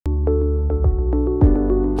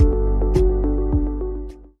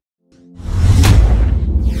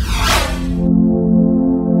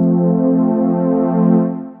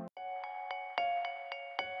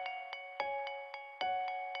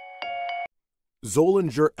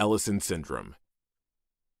Zollinger-Ellison Syndrome.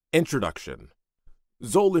 Introduction.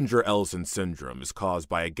 Zollinger-Ellison Syndrome is caused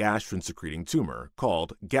by a gastrin-secreting tumor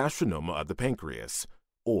called Gastrinoma of the pancreas,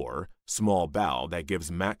 or small bowel that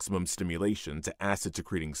gives maximum stimulation to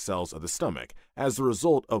acid-secreting cells of the stomach, as a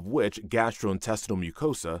result of which gastrointestinal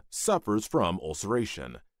mucosa suffers from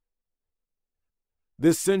ulceration.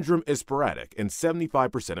 This syndrome is sporadic in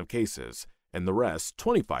 75% of cases, and the rest,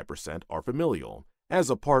 25%, are familial, as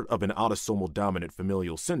a part of an autosomal dominant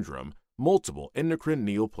familial syndrome, multiple endocrine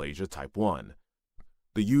neoplasia type 1.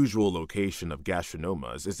 The usual location of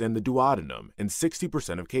gastrinomas is in the duodenum in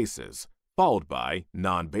 60% of cases, followed by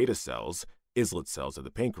non-beta cells, islet cells of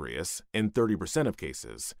the pancreas, in 30% of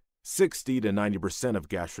cases. 60 to 90% of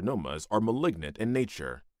gastrinomas are malignant in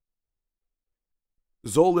nature.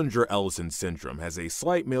 Zollinger-Ellison syndrome has a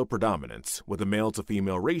slight male predominance with a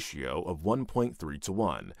male-to-female ratio of 1.3 to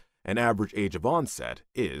 1. An average age of onset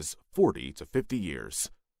is 40 to 50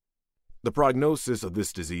 years. The prognosis of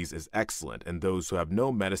this disease is excellent in those who have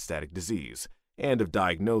no metastatic disease, and if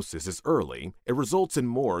diagnosis is early, it results in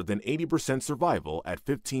more than 80% survival at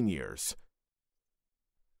 15 years.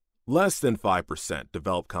 Less than 5%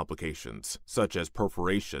 develop complications, such as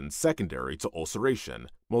perforation secondary to ulceration,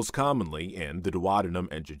 most commonly in the duodenum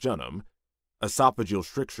and jejunum, esophageal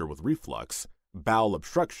stricture with reflux, bowel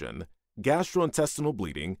obstruction, gastrointestinal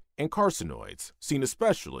bleeding, and carcinoids, seen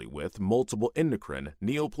especially with multiple endocrine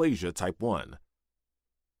neoplasia type 1.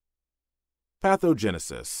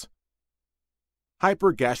 Pathogenesis.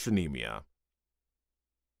 Hypergastrinemia.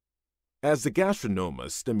 As the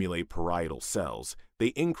gastrinomas stimulate parietal cells, they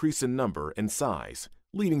increase in number and size,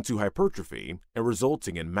 leading to hypertrophy and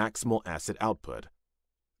resulting in maximal acid output.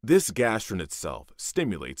 This gastrin itself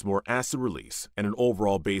stimulates more acid release, and an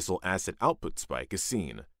overall basal acid output spike is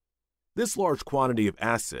seen. This large quantity of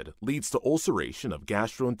acid leads to ulceration of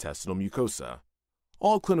gastrointestinal mucosa.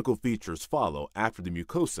 All clinical features follow after the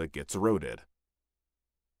mucosa gets eroded.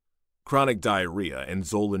 Chronic diarrhea in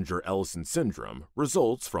Zollinger-Ellison syndrome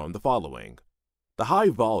results from the following: the high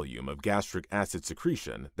volume of gastric acid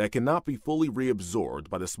secretion that cannot be fully reabsorbed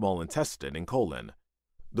by the small intestine and colon.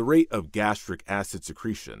 The rate of gastric acid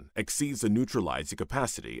secretion exceeds the neutralizing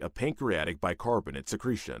capacity of pancreatic bicarbonate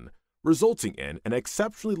secretion, resulting in an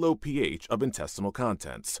exceptionally low pH of intestinal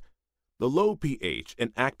contents. The low pH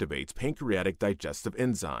inactivates pancreatic digestive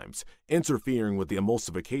enzymes, interfering with the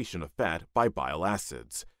emulsification of fat by bile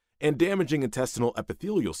acids, and damaging intestinal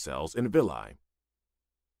epithelial cells and villi.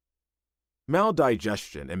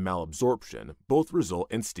 Maldigestion and malabsorption both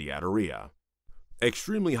result in steatorrhea.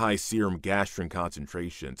 Extremely high serum gastrin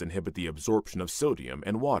concentrations inhibit the absorption of sodium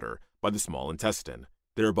and water by the small intestine,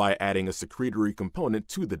 thereby adding a secretory component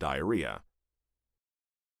to the diarrhea.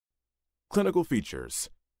 Clinical features.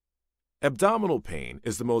 Abdominal pain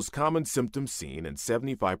is the most common symptom seen in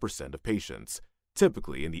 75% of patients,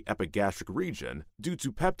 typically in the epigastric region due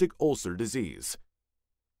to peptic ulcer disease.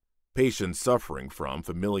 Patients suffering from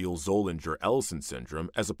familial Zollinger-Ellison syndrome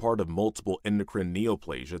as a part of multiple endocrine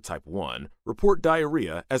neoplasia type 1 report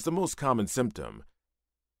diarrhea as the most common symptom.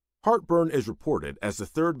 Heartburn is reported as the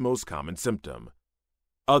third most common symptom.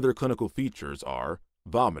 Other clinical features are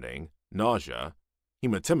vomiting, nausea,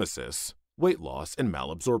 hematemesis, weight loss, and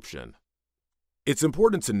malabsorption. It's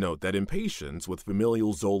important to note that in patients with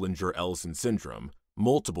familial Zollinger-Ellison syndrome,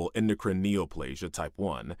 multiple endocrine neoplasia type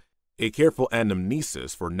 1, a careful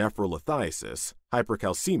anamnesis for nephrolithiasis,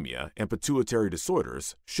 hypercalcemia, and pituitary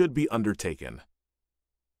disorders should be undertaken.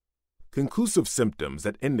 Conclusive symptoms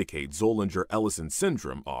that indicate Zollinger-Ellison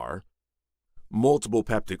syndrome are multiple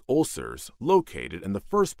peptic ulcers located in the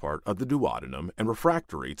first part of the duodenum and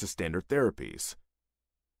refractory to standard therapies,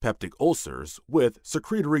 peptic ulcers with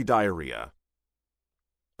secretory diarrhea,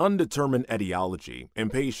 undetermined etiology in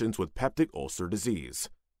patients with peptic ulcer disease,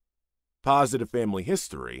 positive family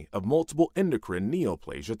history of multiple endocrine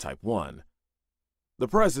neoplasia type 1, the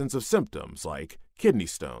presence of symptoms like kidney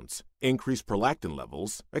stones, increased prolactin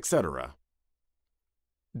levels, etc.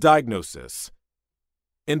 Diagnosis.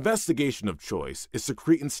 Investigation of choice is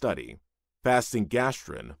secretin study, fasting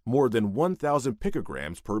gastrin more than 1,000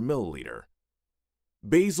 picograms per milliliter.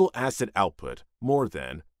 Basal acid output more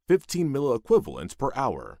than 15 milliequivalents per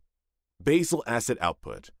hour. Basal acid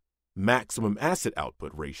output. Maximum acid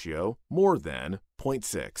output ratio more than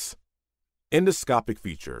 0.6. Endoscopic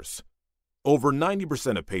features. Over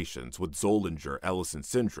 90% of patients with Zollinger-Ellison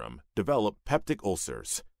syndrome develop peptic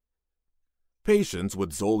ulcers. Patients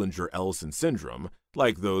with Zollinger-Ellison syndrome,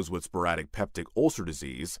 like those with sporadic peptic ulcer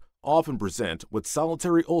disease, often present with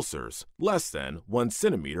solitary ulcers less than 1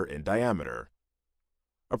 centimeter in diameter.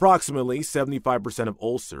 Approximately 75% of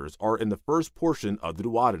ulcers are in the first portion of the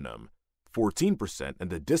duodenum, 14% in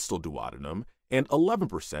the distal duodenum, and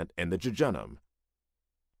 11% in the jejunum.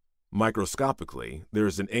 Microscopically, there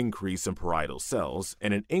is an increase in parietal cells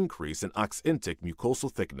and an increase in oxyntic mucosal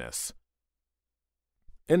thickness.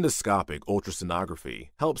 Endoscopic ultrasonography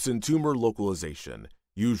helps in tumor localization,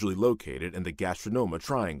 usually located in the gastrinoma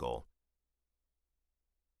triangle.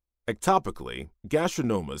 Ectopically,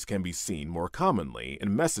 gastrinomas can be seen more commonly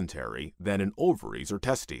in mesentery than in ovaries or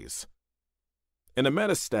testes. In a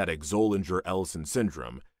metastatic Zollinger-Ellison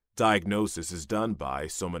syndrome, diagnosis is done by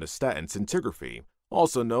somatostatin scintigraphy,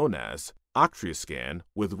 also known as octreoscan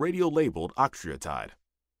with radiolabeled octreotide.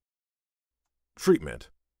 Treatment: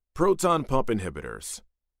 proton pump inhibitors.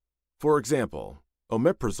 For example,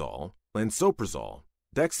 omeprazole, lansoprazole,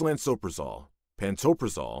 dexlansoprazole,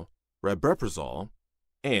 pantoprazole, rabeprazole,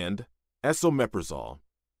 and esomeprazole.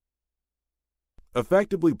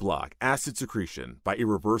 Effectively block acid secretion by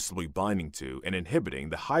irreversibly binding to and inhibiting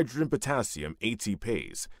the hydrogen-potassium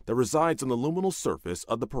ATPase that resides on the luminal surface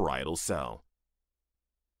of the parietal cell.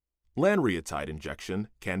 Lanreotide injection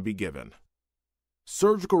can be given.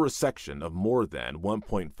 Surgical resection of more than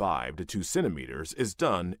 1.5 to 2 centimeters is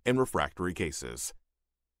done in refractory cases.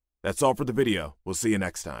 That's all for the video. We'll see you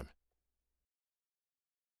next time.